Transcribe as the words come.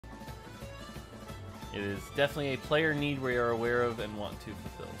It is definitely a player need we are aware of and want to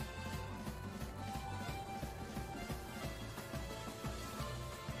fulfill.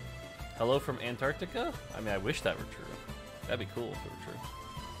 Hello from Antarctica? I mean, I wish that were true. That'd be cool if it were true.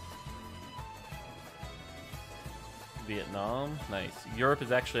 Vietnam, nice. Europe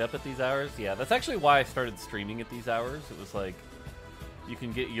is actually up at these hours. Yeah, that's actually why I started streaming at these hours. It was like, you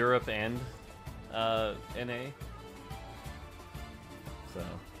can get Europe and NA. So,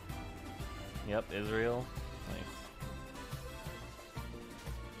 yep, Israel, nice.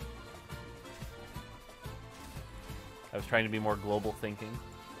 I was trying to be more global thinking.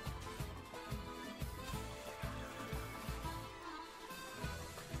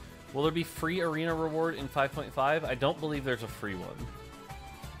 Will there be free arena reward in 5.5? I don't believe there's a free one.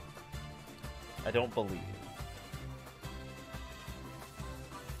 I don't believe.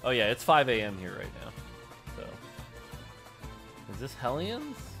 Oh yeah, it's 5 a.m. here right now. So, is this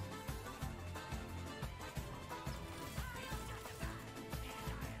Hellions?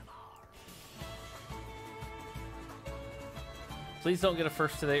 Please don't get a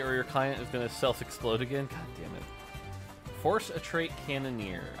first today or your client is going to self-explode again. God damn it. Force a trait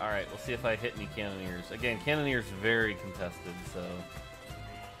Cannoneer. Alright, we'll see if I hit any Cannoneers. Again, Cannoneer's very contested, so...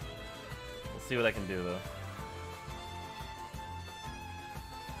 we'll see what I can do, though.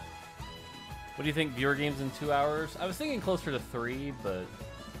 What do you think, viewer games in 2 hours? I was thinking closer to 3, but...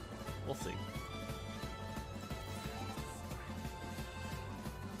 we'll see.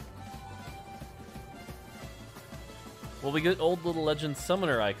 Will we get old Little Legend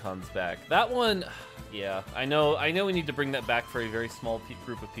Summoner icons back? That one... yeah, I know we need to bring that back for a very small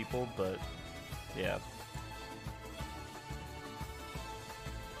group of people, but yeah.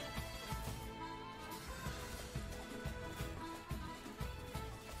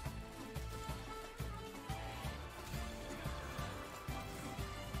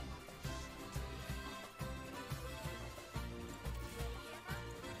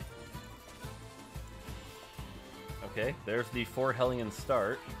 Okay, there's the 4 Hellion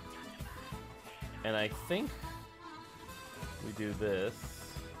start. And I think we do this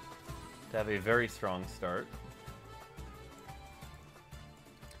to have a very strong start.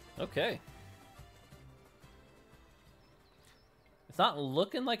 Okay. It's not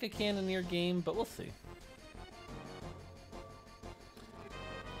looking like a Cannoneer game, but we'll see.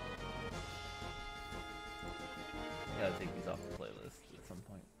 I gotta take these off the playlist at some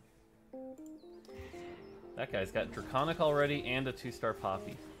point. That guy's got Draconic already and a 2-star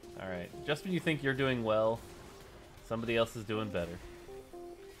Poppy. Alright, just when you think you're doing well, somebody else is doing better.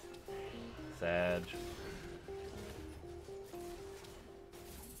 Sag.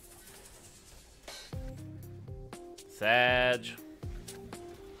 Sag.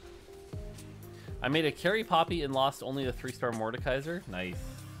 I made a carry Poppy and lost only the 3-star Mordekaiser. Nice.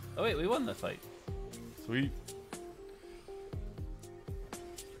 Oh wait, we won the fight. Sweet.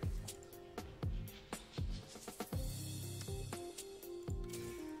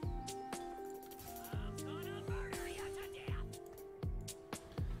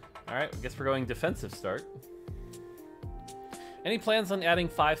 Alright, I guess we're going defensive start. Any plans on adding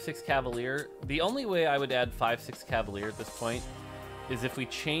 5-6 Cavalier? The only way I would add 5-6 Cavalier at this point is if we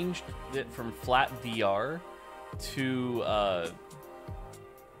changed it from flat DR to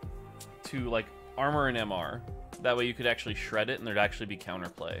like armor and MR. That way you could actually shred it and there'd actually be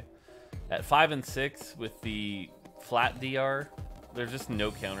counterplay. At 5 and 6 with the flat DR, there's just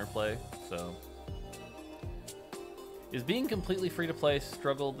no counterplay, so... Is being completely free-to-play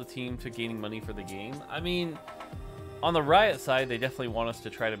struggle the team to gaining money for the game? I mean, on the Riot side, they definitely want us to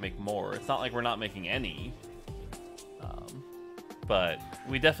try to make more. It's not like we're not making any. But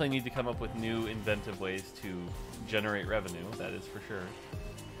we definitely need to come up with new, inventive ways to generate revenue, that is for sure.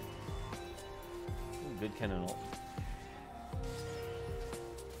 Ooh, good cannon ult.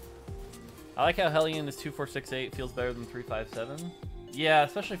 I like how Hellion is 2-4-6-8, feels better than 3-5-7. Yeah,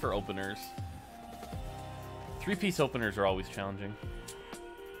 especially for openers. 3-piece openers are always challenging.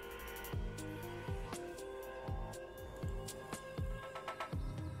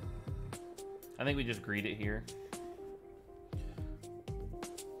 I think we just greet it here.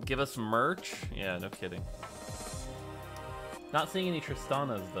 Give us merch? Yeah, no kidding. Not seeing any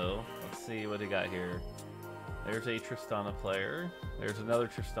Tristanas, though. Let's see what they got here. There's a Tristana player. There's another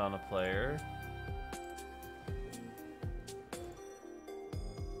Tristana player.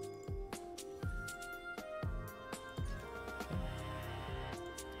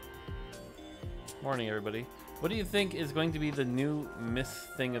 Morning, everybody. What do you think is going to be the new miss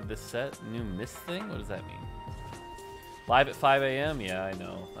thing of this set? New miss thing? What does that mean? Live at 5 a.m.? Yeah, I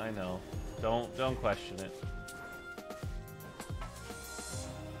know. I know. Don't question it.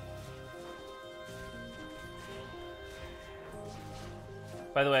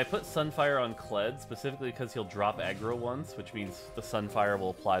 By the way, I put Sunfire on Kled specifically because he'll drop aggro once, which means the Sunfire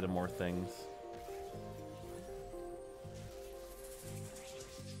will apply to more things.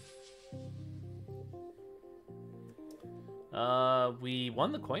 We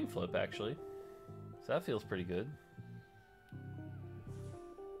won the coin flip, actually. So that feels pretty good.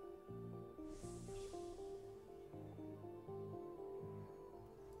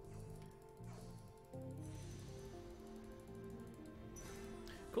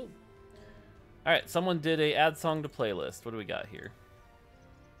 Cool. Alright, someone did a add song to playlist. What do we got here?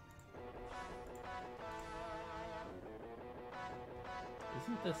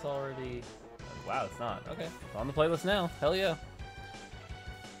 Isn't this already... Wow, it's not. Okay, it's on the playlist now. Hell yeah.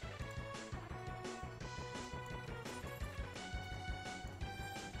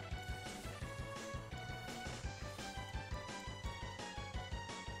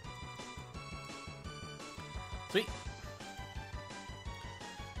 Sweet.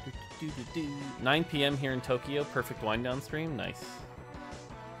 9 p.m. here in Tokyo. Perfect wind down stream. Nice.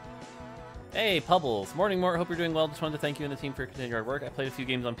 Hey, Pubbles. Morning, Mort. Hope you're doing well. Just wanted to thank you and the team for your continued hard work. I played a few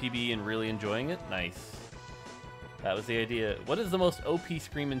games on PB and really enjoying it. Nice. That was the idea. What is the most OP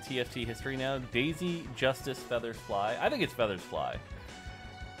scream in TFT history now? Daisy, Justice, Feathers Fly. I think it's Feathers Fly.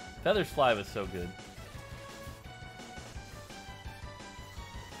 Feathers Fly was so good.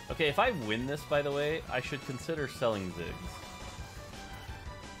 Okay, if I win this, by the way, I should consider selling Ziggs.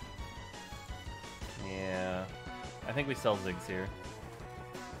 Yeah, I think we sell Ziggs here.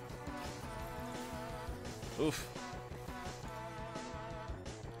 Oof.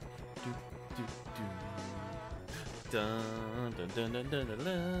 Let's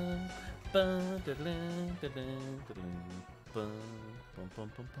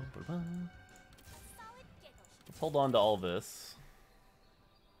hold on to all this.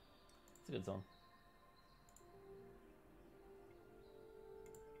 It's a good song.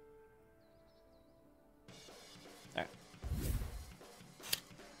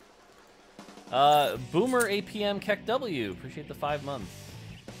 Alright. Boomer APM Keck W. Appreciate the 5 months.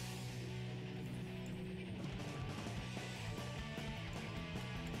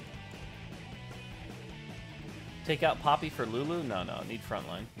 Take out Poppy for Lulu? No, no, need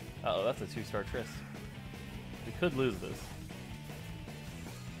frontline. Uh-oh, that's a 2-star Triss. We could lose this.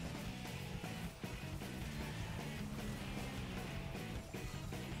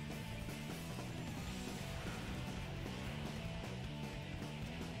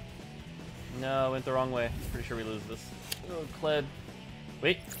 No, went the wrong way. Pretty sure we lose this. Oh, Kled.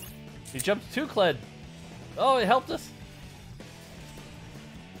 Wait. He jumped to Kled. Oh, it helped us.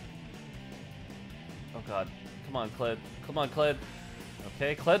 Oh, God. Come on, Kled. Come on, Kled.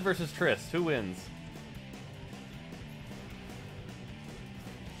 Okay, Kled versus Triss. Who wins?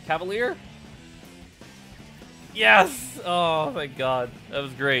 Cavalier? Yes! Oh, my God. That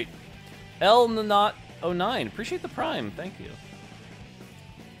was great. El Nanot 09. Appreciate the Prime. Thank you.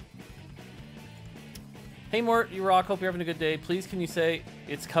 Hey Mort, you rock. Hope you're having a good day. Please can you say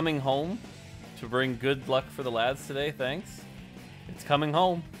it's coming home to bring good luck for the lads today? Thanks. It's coming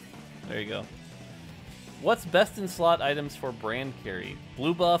home. There you go. What's best in slot items for brand carry?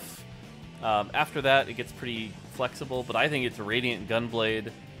 Blue buff. After that, it gets pretty flexible, but I think it's a Radiant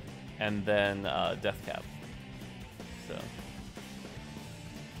Gunblade and then Death Cap. So.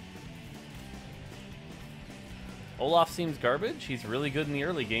 Olaf seems garbage. He's really good in the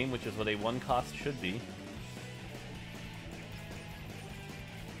early game, which is what a 1 cost should be.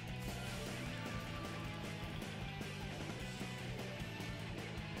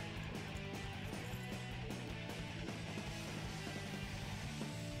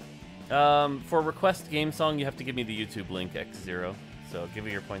 For request game song, you have to give me the YouTube link, X0. So give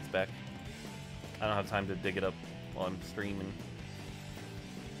me your points back. I don't have time to dig it up while I'm streaming.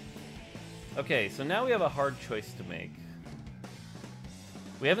 Okay, so now we have a hard choice to make.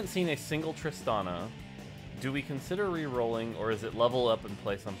 We haven't seen a single Tristana. Do we consider re-rolling, or is it level up and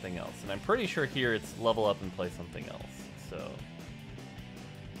play something else? And I'm pretty sure here it's level up and play something else. So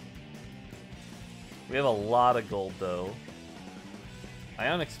we have a lot of gold, though.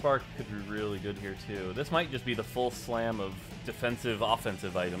 Ionic Spark could be really good here, too. This might just be the full slam of defensive,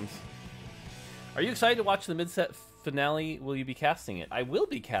 offensive items. Are you excited to watch the mid-set finale? Will you be casting it? I will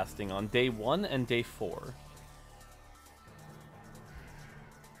be casting on day 1 and day 4.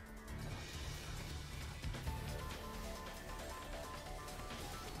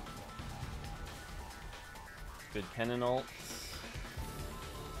 Good Kennen ults.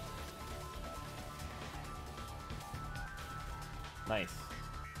 Nice.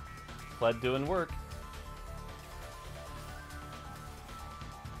 Kled doing work.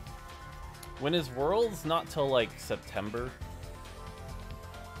 When is Worlds? Not till like September.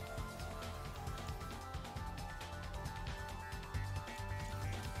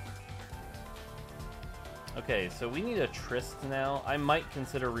 Okay, so we need a Trist now. I might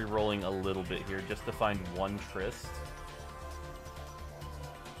consider re-rolling a little bit here just to find one Trist.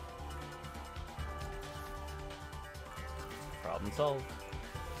 Problem solved.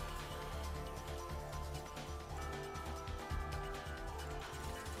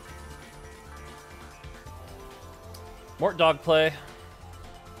 Mortdog play.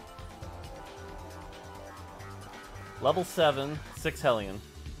 Level 7, 6 Hellion.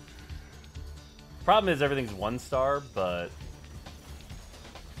 Problem is everything's 1 star, but...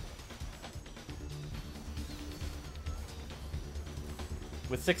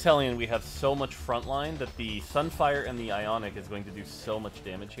 with 6 Hellion, we have so much frontline that the Sunfire and the Ionic is going to do so much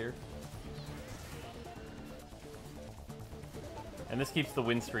damage here. And this keeps the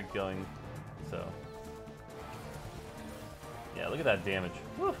win streak going, so... yeah, look at that damage.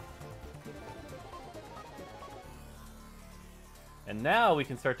 Woo. And now we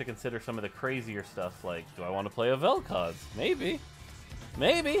can start to consider some of the crazier stuff, like, do I want to play a Vel'Koz? Maybe.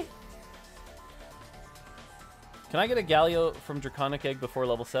 Maybe. Can I get a Galio from Draconic Egg before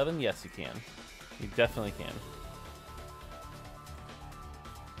level 7? Yes, you can. You definitely can.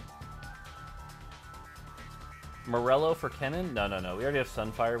 Morello for Kennen? No, no, no. We already have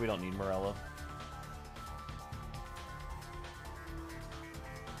Sunfire. We don't need Morello.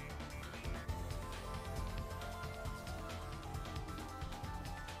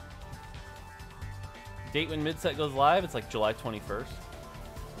 Date when mid-set goes live, it's like July 21st.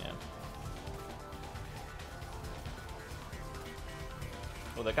 Yeah.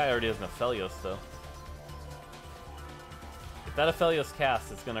 Well, that guy already has an Aphelios, though. If that Aphelios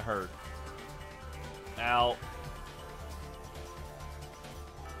casts, it's gonna hurt. Ow.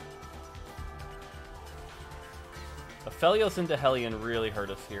 Aphelios into Hellion really hurt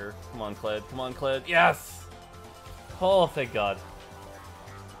us here. Come on, Kled. Come on, Kled. Yes! Oh, thank God.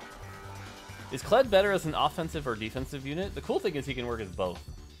 Is Kled better as an offensive or defensive unit? The cool thing is he can work as both.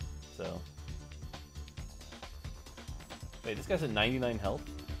 So. Wait, this guy's at 99 health?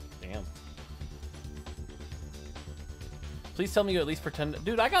 Damn. Please tell me you at least pretend...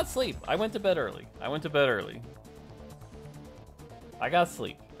 Dude, I got sleep. I went to bed early. I went to bed early. I got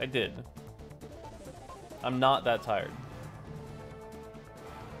sleep. I did. I'm not that tired.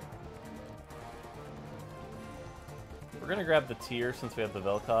 We're gonna grab the tier since we have the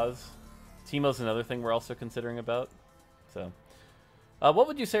Vel'Koz. Teemo's another thing we're also considering about. So, what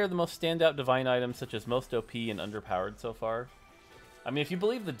would you say are the most standout divine items, such as most OP and underpowered so far? I mean, if you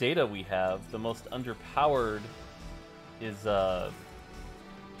believe the data we have, the most underpowered is, sorry,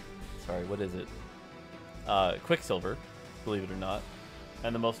 what is it? Quicksilver, believe it or not.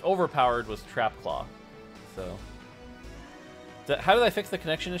 And the most overpowered was Trapclaw. So, how did I fix the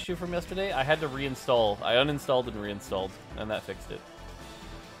connection issue from yesterday? I had to reinstall. I uninstalled and reinstalled, and that fixed it.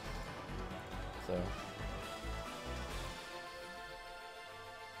 So.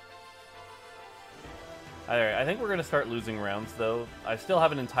 Alright, I think we're going to start losing rounds, though. I still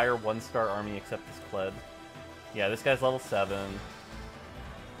have an entire 1-star army except this Kled. Yeah, this guy's level 7.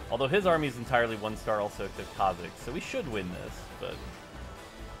 Although his army is entirely 1-star also except Kha'Zix, so we should win this, but...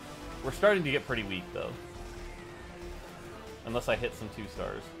 we're starting to get pretty weak, though. Unless I hit some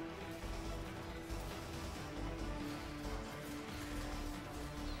 2-stars.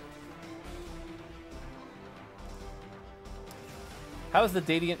 How is the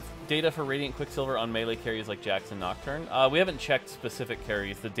data for Radiant Quicksilver on melee carries like Jax and Nocturne? We haven't checked specific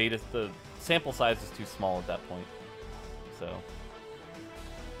carries. The sample size is too small at that point. So.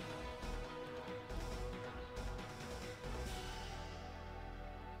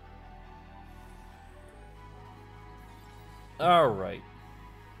 All right.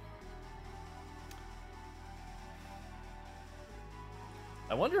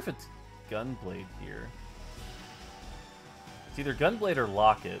 I wonder if it's Gunblade here. It's either Gunblade or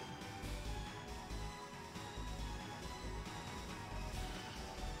Locket.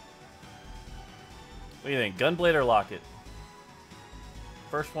 What do you think? Gunblade or Locket?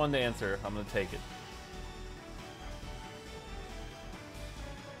 First one to answer, I'm going to take it.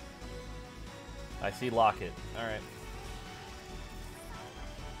 I see Locket. Alright.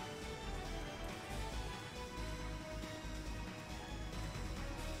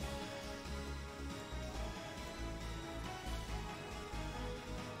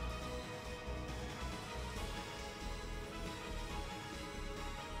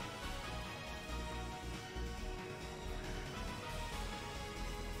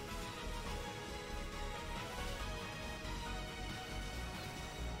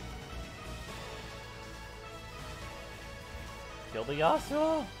 Kill the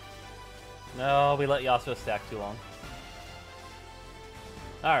Yasuo? No, we let Yasuo stack too long.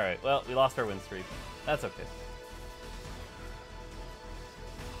 Alright, well, we lost our win streak. That's okay.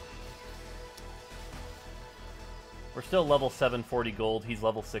 We're still level 740 gold. He's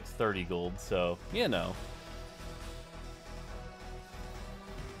level 630 gold, so, you know.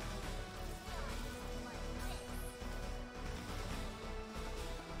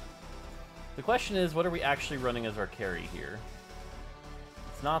 The question is, what are we actually running as our carry here?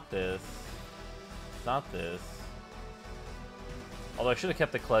 It's not this. It's not this. Although I should have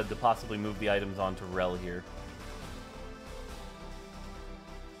kept the Kled to possibly move the items onto Rel here.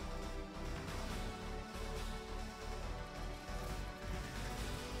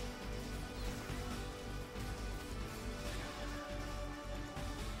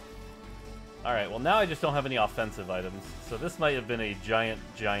 Alright, well now I just don't have any offensive items, so this might have been a giant,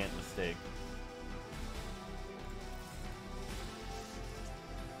 giant mistake.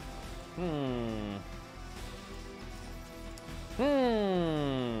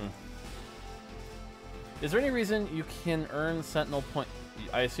 Is there any reason you can earn Sentinel point?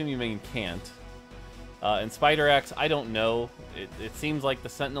 I assume you mean can't. And Spider Axe, I don't know. It seems like the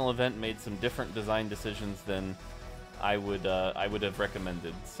Sentinel event made some different design decisions than I would have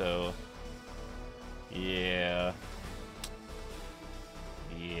recommended. So, yeah.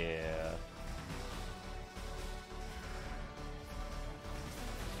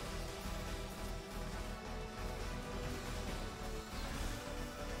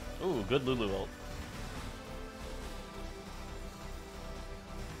 Ooh, good Lulu ult.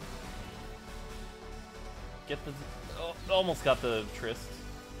 Get the... Oh, almost got the Trist.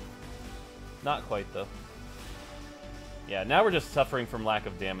 Not quite, though. Yeah, now we're just suffering from lack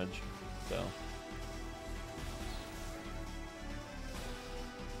of damage, so...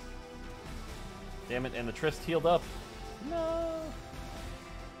 Damn it, and the Trist healed up. No!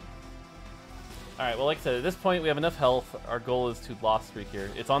 Alright, well, like I said, at this point we have enough health. Our goal is to loss streak here.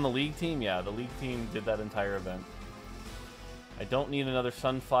 It's on the League team? Yeah, the League team did that entire event. I don't need another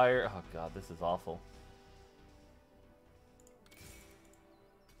Sunfire. Oh god, this is awful.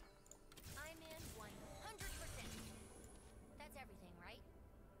 I'm in 100%. That's everything, right?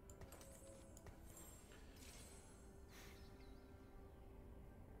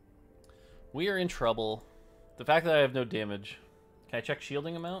 We are in trouble. The fact that I have no damage. Can I check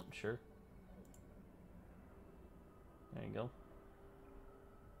shielding amount? Sure. There you go.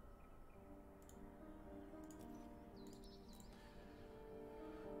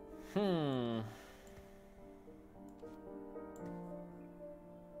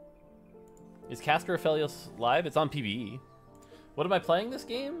 Is Caster Aphelios live? It's on PvE. What am I playing this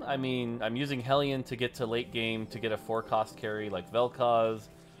game? I mean, I'm using Hellion to get to late game to get a 4-cost carry like Vel'Koz,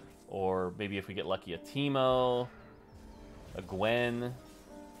 or maybe if we get lucky a Teemo, a Gwen.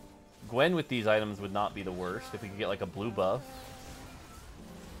 Gwen with these items would not be the worst if we could get like a blue buff.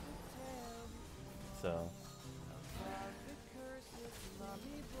 So.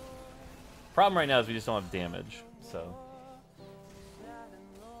 Problem right now is we just don't have damage, so.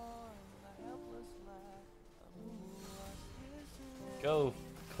 Go,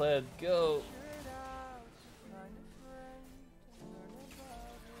 Kled, go!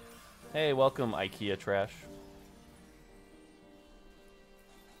 Hey, welcome, IKEA Trash.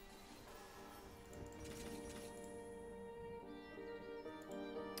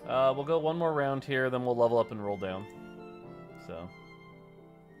 We'll go one more round here, then we'll level up and roll down. So.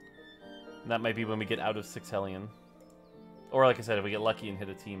 And that might be when we get out of 6 Hellion. Or, like I said, if we get lucky and hit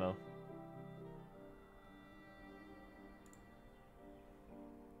a Teemo.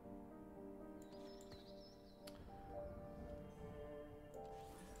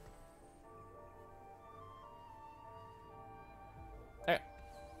 Alright.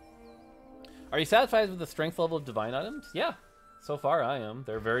 Are you satisfied with the strength level of divine items? Yeah. So far, I am.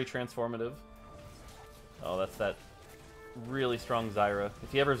 They're very transformative. Oh, that's that really strong Zyra.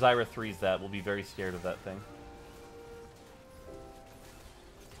 If he ever Zyra 3s that, we'll be very scared of that thing.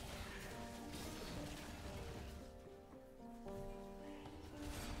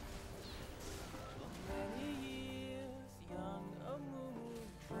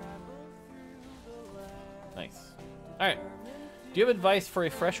 Nice. Alright. Do you have advice for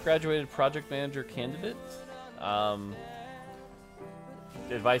a fresh graduated project manager candidate?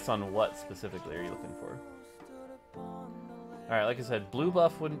 Advice on what specifically are you looking for? Alright, like I said, blue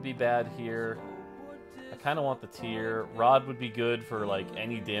buff wouldn't be bad here. I kind of want the tier. Rod would be good for like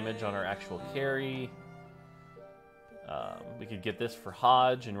any damage on our actual carry. We could get this for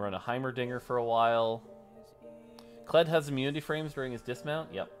Hodge and run a Heimerdinger for a while. Kled has immunity frames during his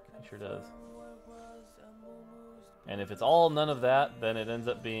dismount? Yep, he sure does. And if it's all none of that, then it ends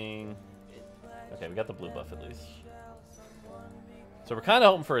up being... Okay, we got the blue buff at least. So we're kind of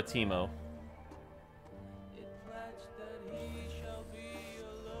hoping for a Teemo.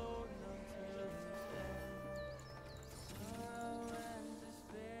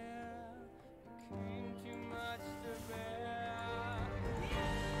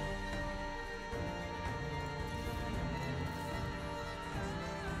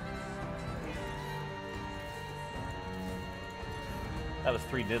 That was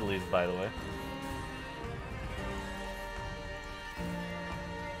 3 diddlies, by the way.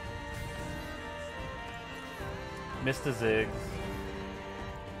 Missed a Ziggs.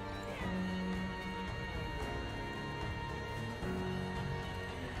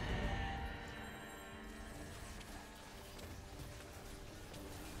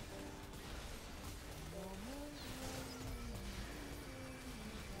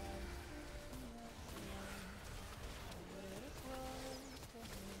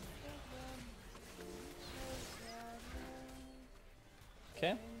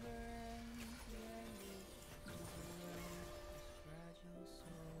 Okay.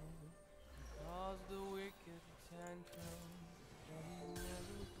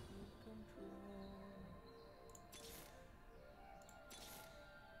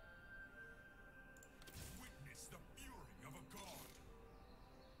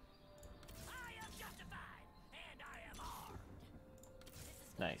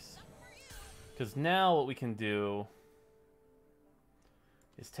 Nice. Because now what we can do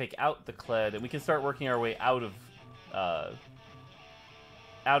is take out the Kled, and we can start working our way out of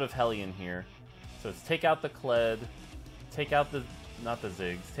Hellion here. So it's take out the Kled, take out the, not the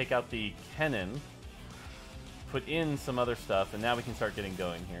Ziggs, take out the Kennen, put in some other stuff, and now we can start getting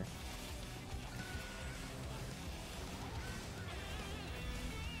going here.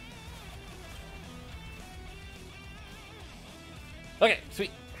 Okay, sweet.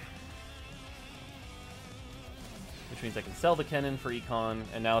 Which means I can sell the Kennen for Econ,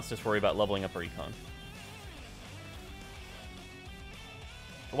 and now let's just worry about leveling up our Econ.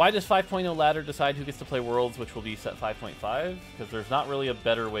 Why does 5.0 ladder decide who gets to play Worlds, which will be set 5.5? Because there's not really a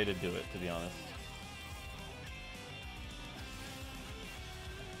better way to do it, to be honest.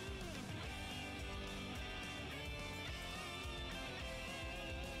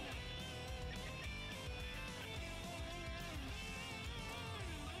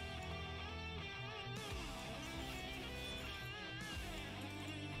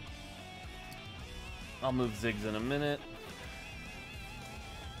 I'll move Ziggs in a minute.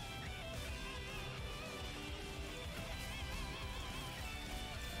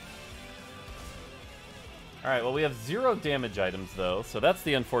 Alright, well we have 0 damage items though, so that's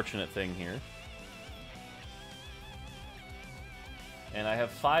the unfortunate thing here. And I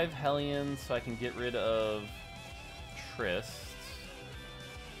have 5 Hellions, so I can get rid of Trist.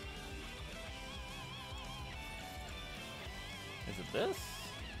 Is it this?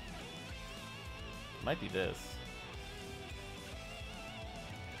 Might be this.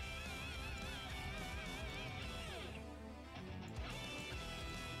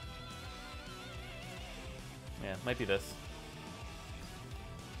 Yeah, might be this.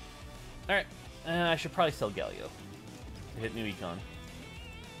 Alright, I should probably sell Galio to hit new Econ.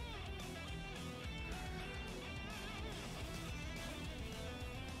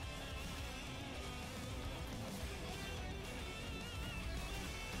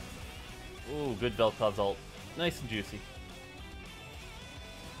 Ooh, good Vel'Koz's ult. Nice and juicy.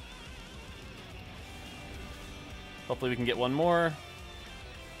 Hopefully we can get one more.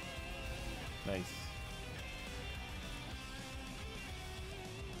 Nice.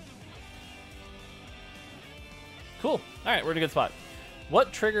 Cool. Alright, we're in a good spot.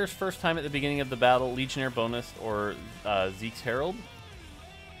 What triggers first time at the beginning of the battle, Legionnaire bonus or Zeke's Herald?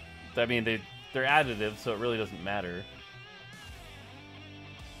 I mean, they're additive, so it really doesn't matter.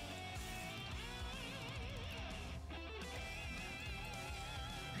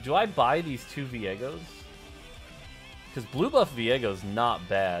 Do I buy these 2 Viegos? Because blue buff Viego's not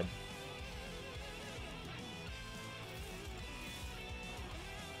bad.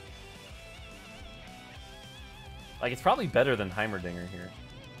 Like, it's probably better than Heimerdinger here.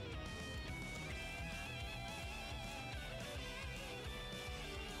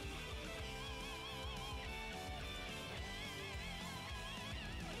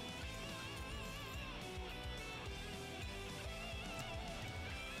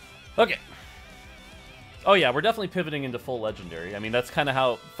 Okay. Oh yeah, we're definitely pivoting into full legendary. I mean, that's kind of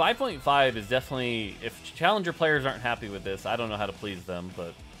how 5.5 is definitely, if challenger players aren't happy with this, I don't know how to please them,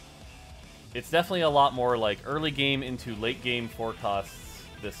 but it's definitely a lot more like early game into late game forecasts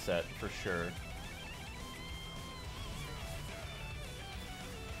this set for sure.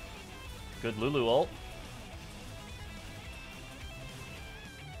 Good Lulu ult.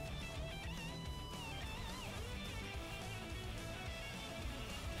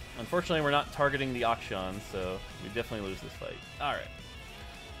 Unfortunately, we're not targeting the Akshan, so we definitely lose this fight. Alright.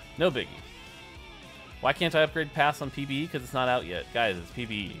 No biggie. Why can't I upgrade pass on PBE? Because it's not out yet. Guys, it's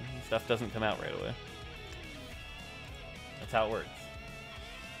PBE. Stuff doesn't come out right away. That's how it works.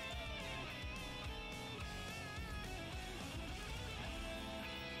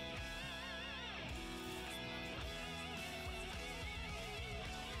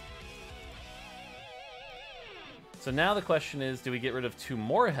 So now the question is, do we get rid of 2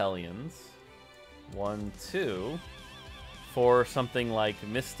 more Hellions? 1, 2. For something like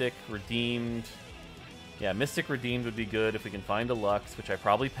Mystic, Redeemed. Yeah, Mystic Redeemed would be good if we can find a Lux, which I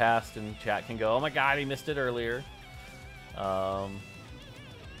probably passed, and chat can go, oh my god, he missed it earlier. Yeah.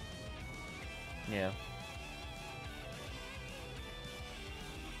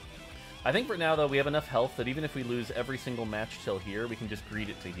 I think for now, though, we have enough health that even if we lose every single match till here, we can just greed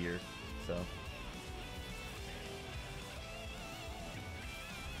it to here. So...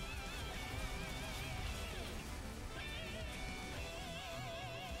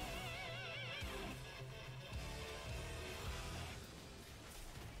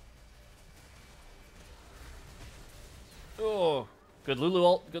 Oh, good Lulu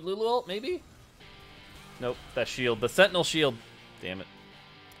ult. Good Lulu ult, maybe? Nope, that shield. The Sentinel shield. Damn it.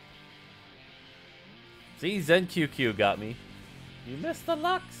 See, Zen QQ got me. You missed the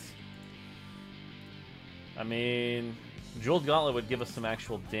Lux. I mean, Jeweled Gauntlet would give us some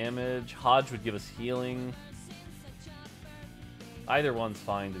actual damage. Hodge would give us healing. Either one's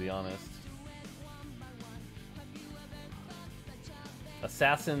fine, to be honest.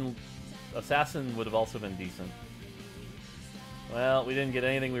 Assassin would have also been decent. Well, we didn't get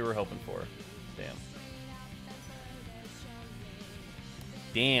anything we were hoping for. Damn.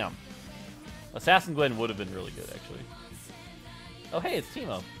 Damn. Assassin Gwen would have been really good, actually. Oh, hey, it's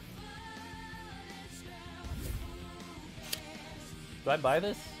Teemo. Do I buy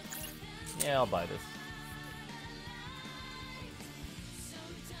this? Yeah, I'll buy this.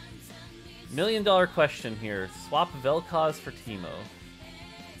 $1 million question here. Swap Vel'Koz for Teemo.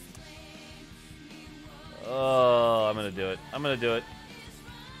 Oh, I'm gonna do it. I'm gonna do it.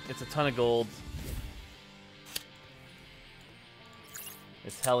 It's a ton of gold.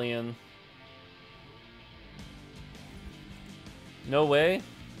 It's Hellion. No way?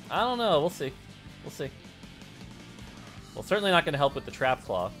 I don't know. We'll see. We'll see. Well, certainly not gonna help with the Trap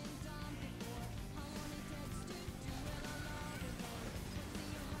Claw.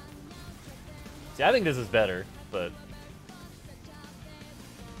 See, I think this is better, but...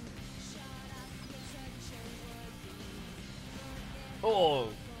 Oh,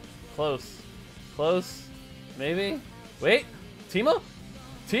 close. Close. Maybe? Wait, Teemo?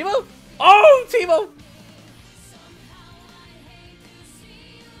 Teemo? Oh, Teemo!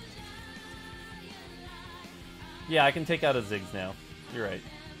 Yeah, I can take out a Ziggs now. You're right.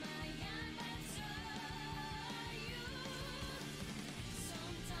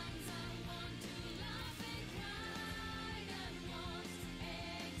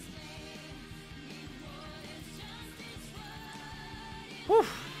 Whew.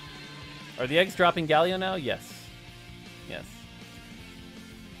 Are the eggs dropping Galio now? Yes. Yes.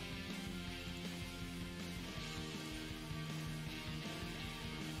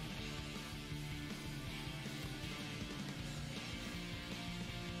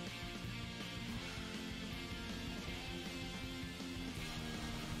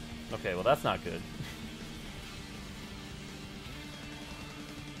 Okay, well that's not good.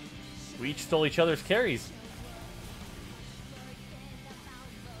 We each stole each other's carries.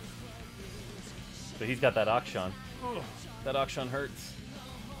 But he's got that Akshan. Ugh, that Akshan hurts.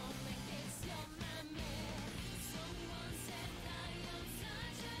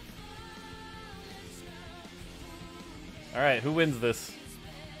 Alright, who wins this?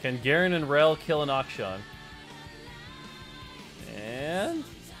 Can Garen and Rel kill an Akshan? And...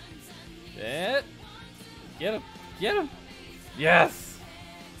 Get him! Get him! Yes!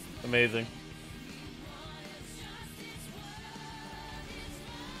 Amazing.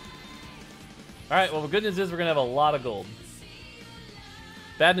 Alright, well the good news is we're gonna have a lot of gold.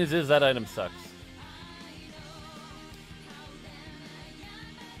 Bad news is that item sucks.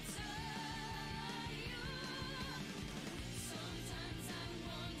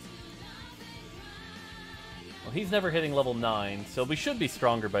 Well, he's never hitting level 9, so we should be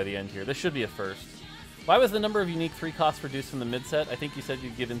stronger by the end here. This should be a first. Why was the number of unique 3 costs reduced from the mid-set? I think you said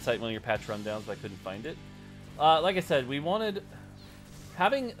you'd give insight in one of your patch rundowns, but I couldn't find it. Like I said, we wanted...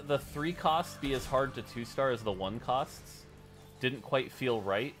 Having the 3 costs be as hard to 2-star as the 1 costs didn't quite feel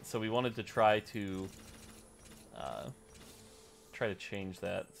right, so we wanted to try to change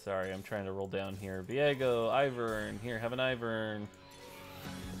that. Sorry, I'm trying to roll down here. Viego, Ivern, here, have an Ivern.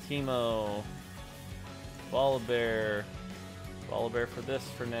 Teemo. Volibear. Volibear for this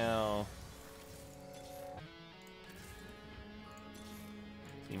for now.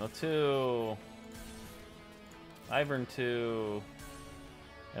 Teemo 2. Ivern 2.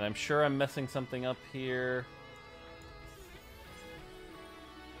 And I'm sure I'm messing something up here.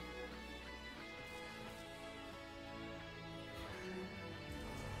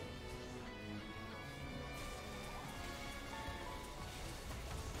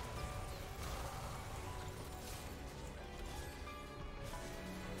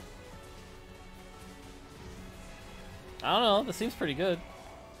 I don't know. This seems pretty good.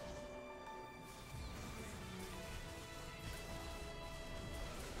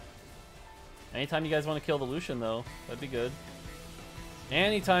 Anytime you guys want to kill the Lucian, though, that'd be good.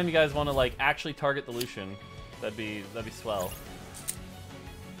 Anytime you guys want to like actually target the Lucian, that'd be swell.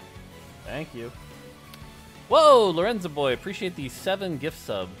 Thank you. Whoa, Lorenzo boy, appreciate the 7 gift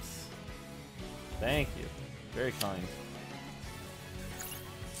subs. Thank you. Very kind.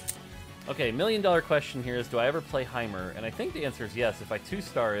 Okay, $1 million question here is, do I ever play Heimer? And I think the answer is yes. If I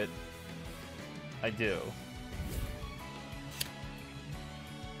 2-star it, I do.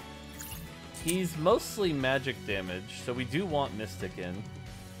 He's mostly magic damage, so we do want Mystic in.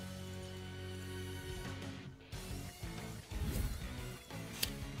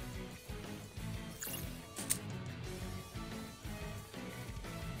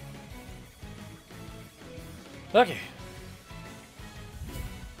 Okay.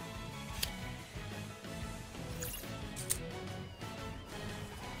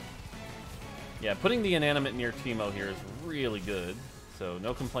 Yeah, putting the inanimate near Teemo here is really good, so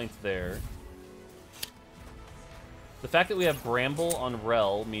no complaints there. The fact that we have Bramble on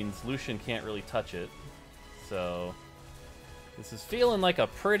Rel means Lucian can't really touch it, so this is feeling like a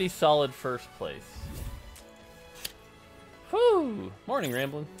pretty solid first place. Whew! Morning,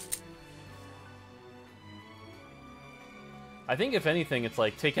 Ramblin'. I think if anything, it's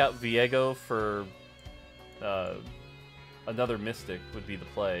like take out Viego for another Mystic would be the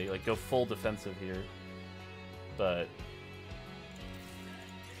play. Like go full defensive here, but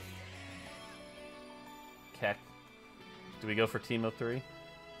Keck. Do we go for Teemo 3?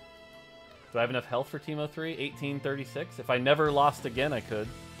 Do I have enough health for Teemo 3? 1836. If I never lost again, I could.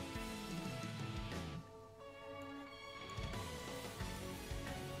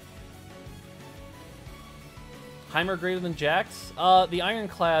 Heimer greater than Jax? The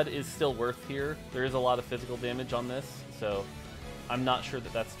Ironclad is still worth here. There is a lot of physical damage on this, so I'm not sure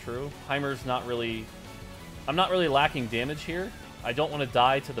that that's true. Heimer's not really... I'm not really lacking damage here. I don't want to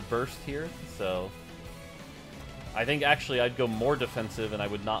die to the burst here, so... I think actually I'd go more defensive and I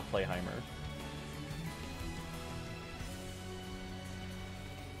would not play Heimer.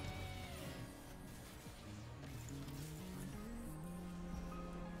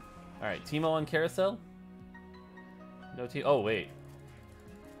 Alright, Teemo on Carousel? No Teemo. Oh, wait.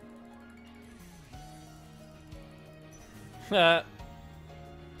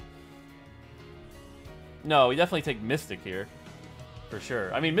 No, we definitely take Mystic here. For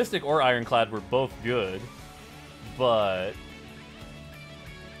sure. I mean, Mystic or Ironclad were both good. But...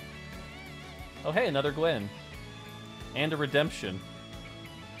 oh, hey, another Gwen. And a Redemption.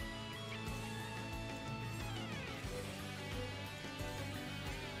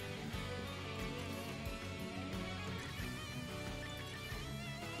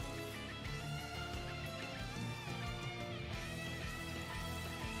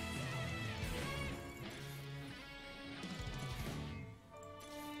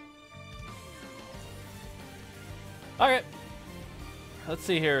 Alright. Let's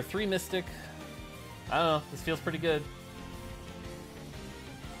see here. 3 Mystic. I don't know. This feels pretty good.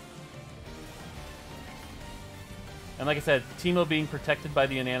 And like I said, Teemo being protected by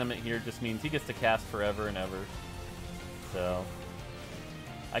the inanimate here just means he gets to cast forever and ever. So...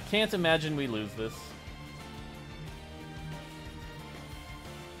 I can't imagine we lose this.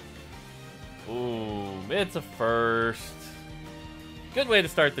 Ooh, it's a first. Good way to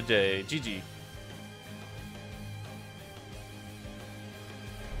start the day. GG.